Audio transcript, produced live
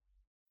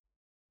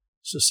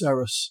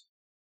Caceres.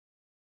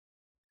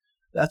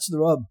 That's the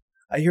rub.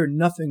 I hear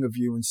nothing of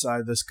you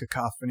inside this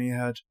cacophony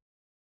head.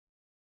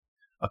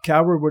 A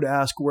coward would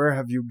ask, where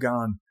have you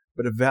gone?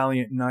 But a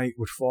valiant knight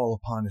would fall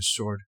upon his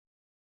sword.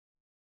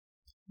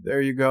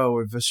 There you go,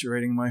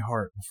 eviscerating my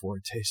heart before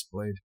it tastes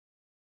blade.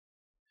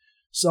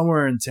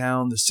 Somewhere in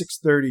town, the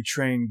 6:30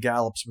 train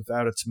gallops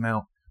without its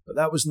mount, but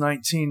that was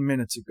 19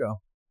 minutes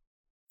ago.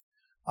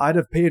 I'd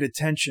have paid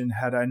attention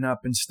had I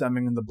not been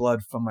stemming the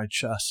blood from my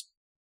chest.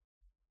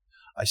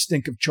 I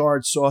stink of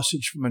charred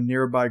sausage from a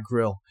nearby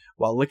grill,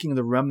 while licking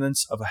the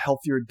remnants of a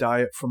healthier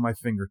diet from my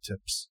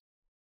fingertips.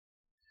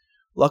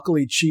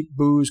 Luckily, cheap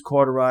booze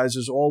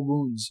cauterizes all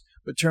wounds,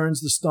 but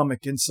turns the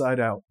stomach inside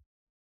out.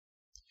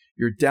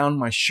 You're down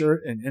my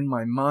shirt and in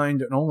my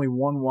mind, and only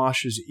one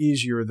wash is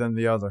easier than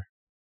the other.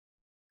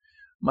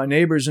 My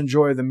neighbors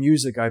enjoy the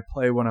music I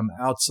play when I'm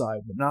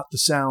outside, but not the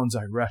sounds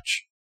I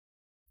retch.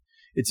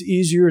 It's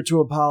easier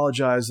to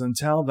apologize than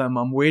tell them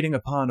I'm waiting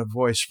upon a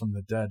voice from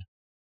the dead.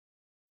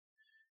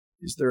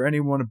 Is there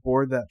anyone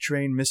aboard that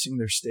train missing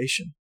their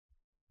station,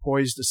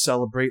 poised to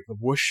celebrate the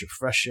whoosh of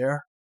fresh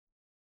air?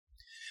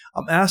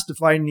 I'm asked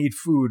if I need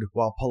food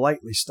while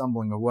politely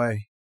stumbling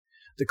away,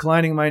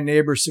 declining my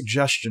neighbor's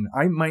suggestion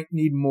I might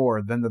need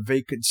more than the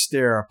vacant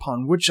stare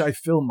upon which I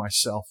fill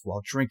myself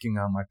while drinking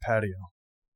on my patio.